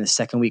 16th in the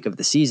second week of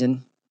the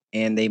season,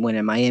 and they win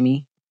in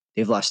Miami,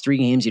 they've lost 3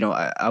 games.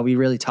 Are we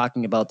really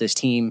talking about this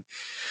team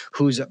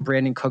who's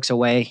Brandon Cooks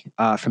away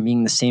from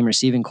being the same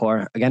receiving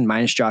core, again,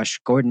 minus Josh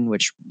Gordon,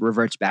 which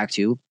reverts back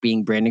to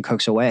being Brandon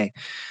Cooks away?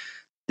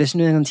 This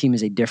New England team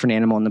is a different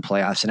animal in the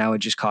playoffs, and I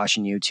would just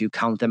caution you to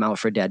count them out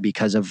for dead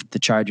because of the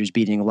Chargers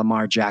beating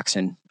Lamar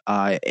Jackson,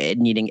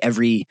 needing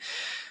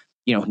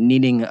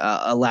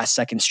a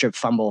last-second strip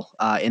fumble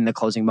in the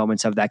closing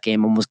moments of that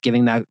game, almost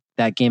giving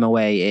that game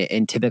away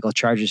in typical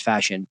Chargers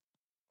fashion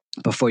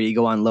before you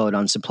go unload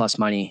on some plus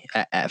money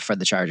for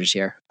the Chargers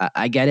here.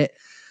 I get it.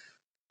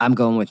 I'm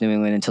going with New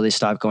England until they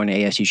stop going to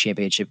AFC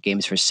Championship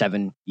games for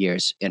 7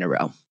 years in a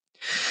row.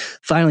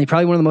 Finally,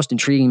 probably one of the most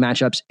intriguing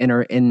matchups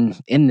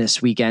in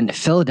this weekend,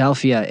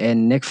 Philadelphia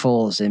and Nick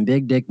Foles and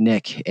Big Dick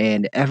Nick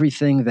and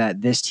everything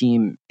that this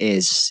team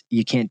is,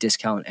 you can't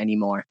discount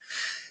anymore.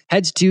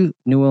 Heads to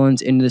New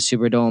Orleans into the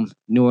Superdome.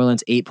 New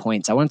Orleans 8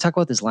 points. I want to talk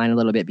about this line a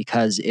little bit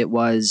because it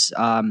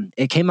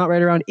came out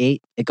right around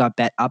 8. It got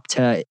bet up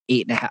to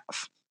 8.5.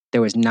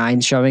 There was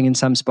 9 showing in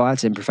some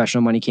spots, and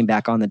professional money came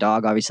back on the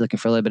dog. Obviously, looking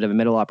for a little bit of a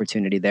middle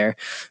opportunity there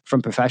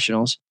from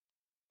professionals.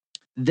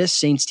 This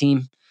Saints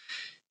team,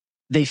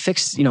 they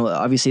fixed,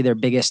 obviously their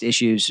biggest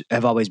issues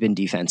have always been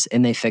defense,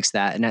 and they fixed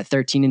that. And at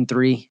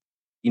 13-3,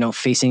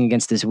 facing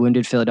against this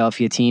wounded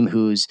Philadelphia team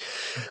whose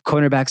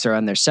cornerbacks are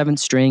on their 7th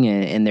string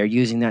and they're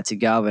using that to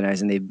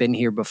galvanize, and they've been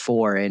here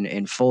before and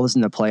Foles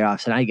in the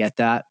playoffs. And I get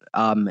that.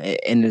 And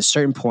at a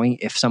certain point,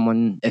 if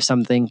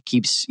something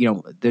keeps,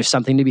 there's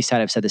something to be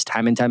said. I've said this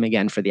time and time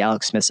again for the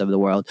Alex Smiths of the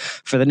world,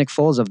 for the Nick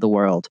Foles of the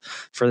world,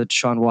 for the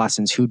Deshaun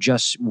Watsons who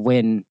just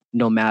win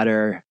no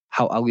matter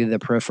how ugly the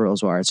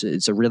peripherals are.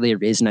 It's a really a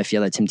reason I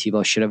feel that Tim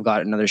Tebow should have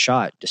got another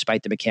shot,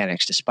 despite the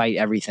mechanics, despite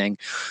everything.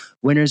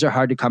 Winners are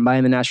hard to come by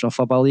in the National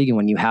Football League, and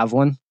when you have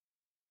one,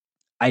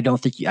 I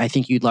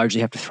think you'd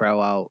largely have to throw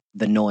out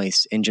the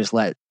noise and just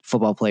let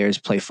football players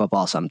play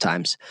football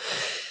sometimes.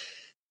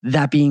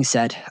 That being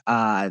said,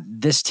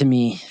 this to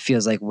me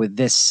feels like with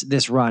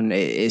this run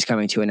is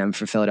coming to an end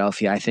for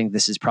Philadelphia. I think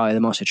this is probably the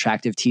most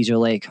attractive teaser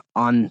leg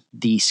on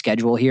the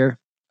schedule here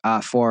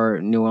for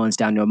New Orleans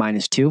down to a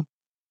 -2.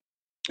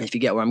 if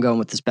you get where I'm going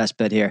with this best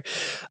bet here.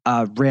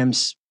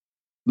 Rams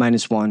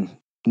 -1,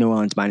 New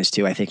Orleans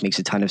 -2, I think makes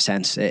a ton of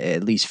sense,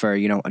 at least for,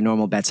 a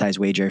normal bet size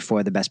wager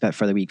for the best bet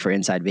for the week for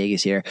Inside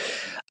Vegas here.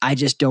 I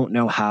just don't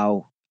know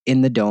how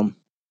in the Dome,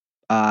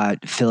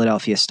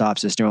 Philadelphia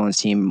stops this New Orleans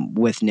team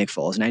with Nick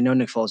Foles. And I know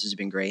Nick Foles has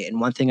been great.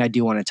 And one thing I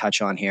do want to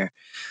touch on here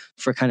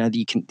for kind of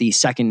the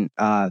second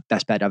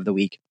best bet of the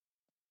week,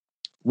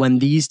 when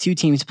these two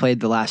teams played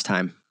the last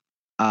time,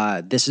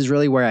 this is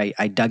really where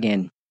I dug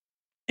in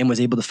and was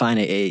able to find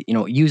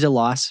use a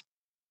loss,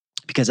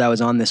 because I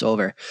was on this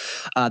over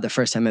the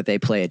first time that they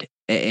played,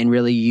 and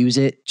really use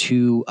it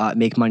to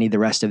make money the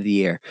rest of the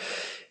year.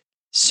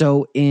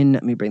 So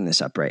let me bring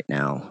this up right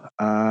now.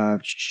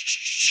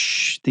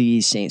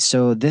 The Saints.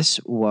 So this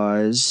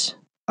was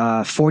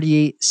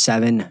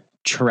 48-7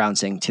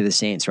 trouncing to the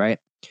Saints, right?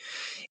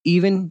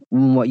 Even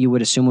what you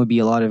would assume would be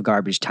a lot of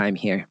garbage time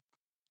here.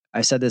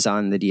 I said this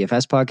on the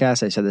DFS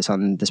podcast. I said this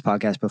on this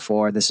podcast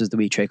before. This is the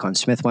week Tre'Quan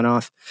Smith went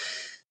off.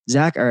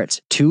 Zach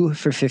Ertz, 2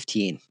 for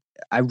 15.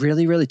 I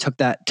really, really took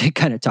that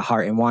to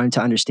heart and wanted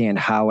to understand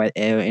how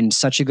in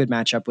such a good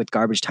matchup with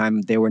garbage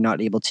time, they were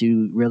not able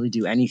to really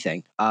do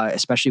anything,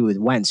 especially with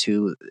Wentz,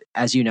 who,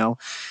 as you know,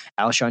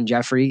 Alshon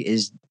Jeffrey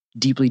is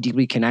deeply,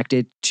 deeply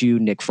connected to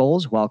Nick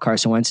Foles, while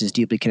Carson Wentz is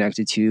deeply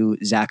connected to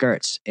Zach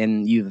Ertz.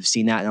 And you've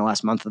seen that in the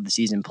last month of the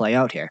season play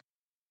out here.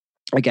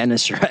 Again,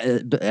 as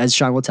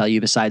Sean will tell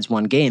you, besides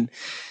one game,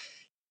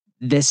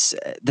 the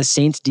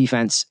Saints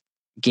defense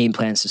game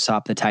plans to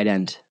stop the tight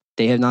end.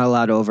 They have not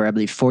allowed over, I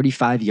believe,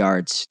 45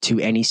 yards to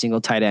any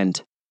single tight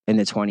end in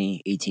the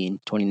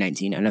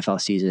 2018-2019 NFL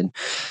season.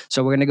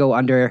 So we're going to go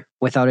under,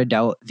 without a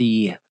doubt,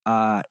 the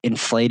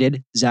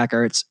inflated Zach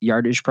Ertz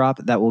yardage prop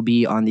that will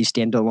be on the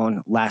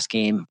standalone last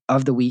game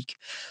of the week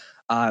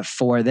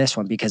for this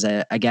one, because,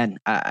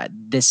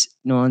 this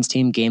New Orleans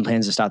team game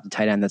plans to stop the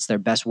tight end. That's their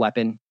best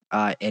weapon.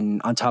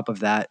 And on top of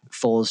that,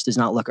 Foles does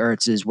not look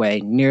Ertz's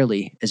way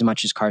nearly as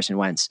much as Carson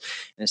Wentz.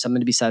 And there's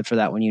something to be said for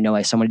that when you know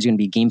somebody's going to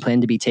be game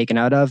planned to be taken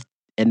out of,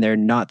 and they're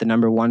not the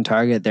number one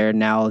target. They're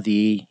now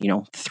the,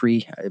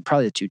 three,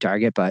 probably the two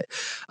target, but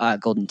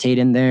Golden Tate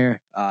in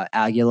there,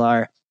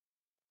 Aguilar,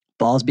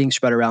 balls being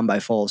spread around by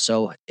Foles.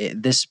 So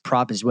this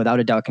prop is without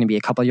a doubt going to be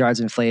a couple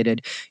yards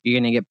inflated. You're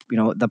going to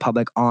get, the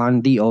public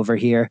on the over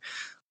here.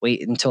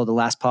 Wait until the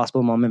last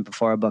possible moment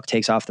before a book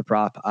takes off the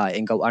prop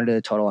and go under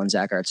the total on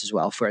Zach Ertz as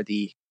well for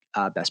the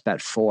best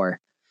bet for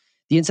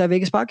the Inside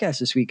Vegas podcast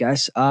this week,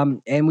 guys.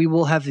 And we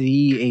will have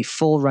a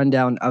full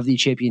rundown of the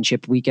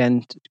championship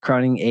weekend,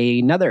 crowning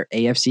another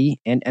AFC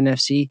and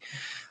NFC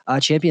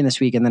champion this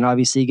week. And then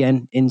obviously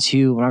again we're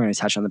not going to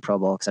touch on the Pro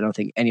Bowl because I don't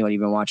think anyone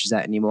even watches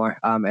that anymore.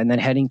 And then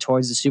heading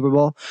towards the Super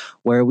Bowl,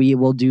 where we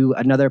will do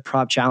another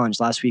prop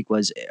challenge. Last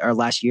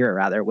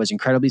year was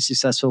incredibly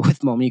successful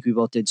with Monique. We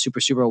both did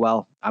super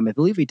well. I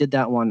believe we did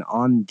that one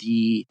on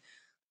the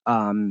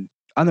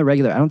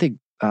regular. I don't think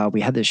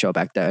we had this show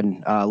back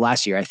then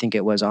last year. I think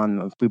it was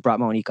we brought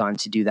Monique on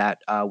to do that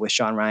with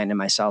Sean Ryan and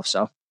myself.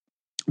 So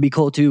be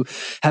cool to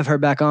have her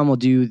back on. We'll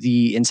do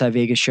the Inside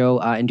Vegas show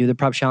and do the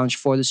prop challenge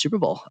for the Super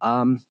Bowl.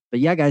 But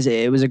yeah, guys,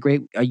 it was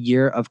a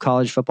year of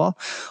college football.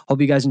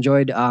 Hope you guys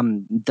enjoyed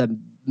the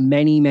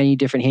many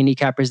different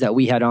handicappers that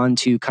we had on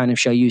to kind of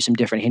show you some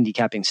different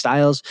handicapping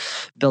styles.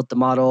 Built the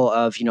model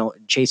of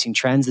chasing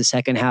trends. The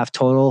second half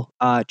total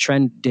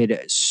trend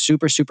did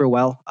super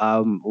well.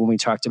 When we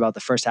talked about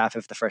the first half,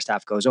 if the first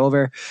half goes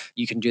over,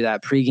 you can do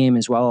that pregame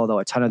as well. Although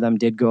a ton of them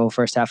did go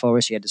first half over,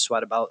 so you had to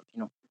sweat about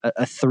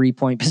a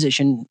 3-point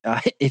position,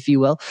 if you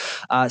will.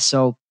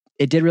 So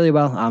it did really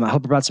well. I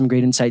hope it brought some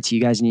great insight to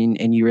you guys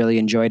and you really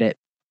enjoyed it.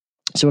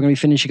 So we're going to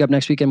be finishing up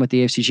next weekend with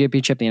the AFC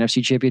Championship, the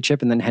NFC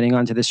Championship, and then heading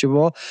on to the Super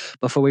Bowl.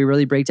 Before we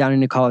really break down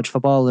into college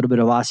football, a little bit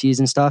of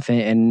off-season stuff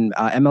and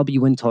MLB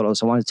win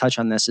totals. I want to touch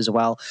on this as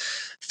well.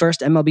 First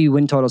MLB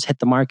win totals hit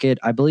the market,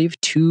 I believe,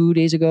 2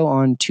 days ago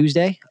on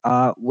Tuesday,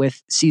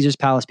 with Caesars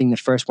Palace being the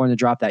first one to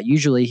drop that.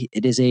 Usually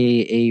it is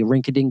a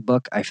rink-a-dink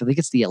book. I feel like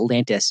it's the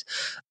Atlantis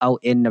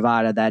out in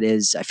Nevada. That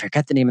is, I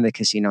forget the name of the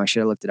casino. I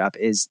should have looked it up.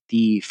 Is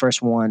the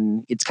first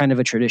one. It's kind of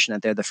a tradition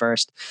that they're the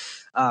first.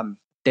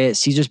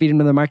 Caesars beat them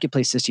to the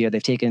marketplace this year. They're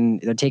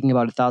taking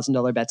about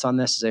 $1,000 bets on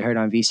this, as I heard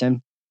on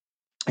VSiN.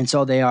 And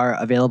so they are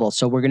available.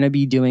 So we're going to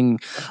be doing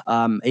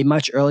a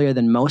much earlier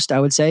than most, I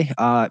would say,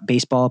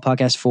 baseball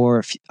podcast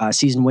for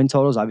season win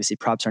totals. Obviously,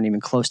 props aren't even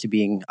close to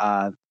being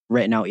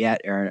written out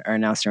yet or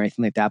announced or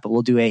anything like that. But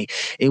we'll do a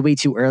way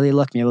too early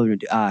look. Maybe we'll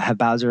have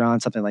Bowser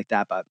on, something like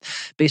that. But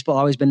baseball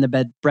always been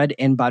the bread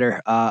and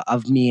butter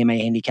of me and my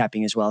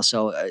handicapping as well.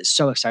 So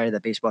excited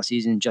that baseball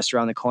season just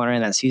around the corner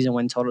and that season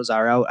win totals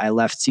are out. I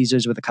left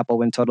Caesars with a couple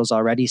win totals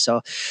already. So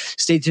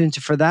stay tuned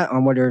for that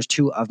on what are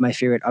two of my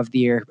favorite of the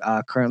year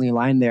currently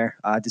lined there,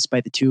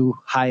 despite the two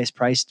highest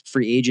priced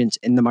free agents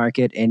in the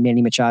market and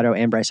Manny Machado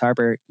and Bryce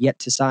Harper yet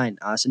to sign.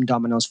 Some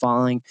dominoes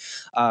falling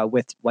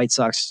with White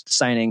Sox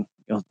signing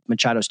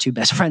Machado's two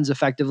best friends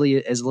effectively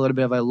is a little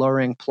bit of a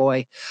lowering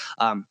ploy,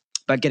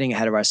 but getting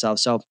ahead of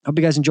ourselves. So hope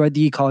you guys enjoyed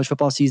the college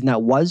football season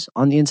that was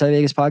on the Inside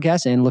Vegas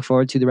podcast and look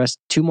forward to the rest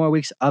 2 more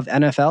weeks of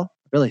NFL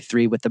really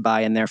 3 with the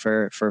bye in there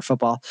for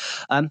football.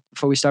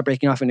 Before we start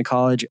breaking off into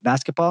college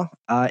basketball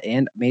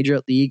and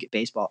Major League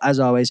Baseball, as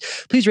always,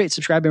 please rate,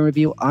 subscribe, and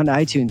review on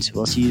iTunes.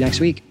 We'll see you next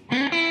week.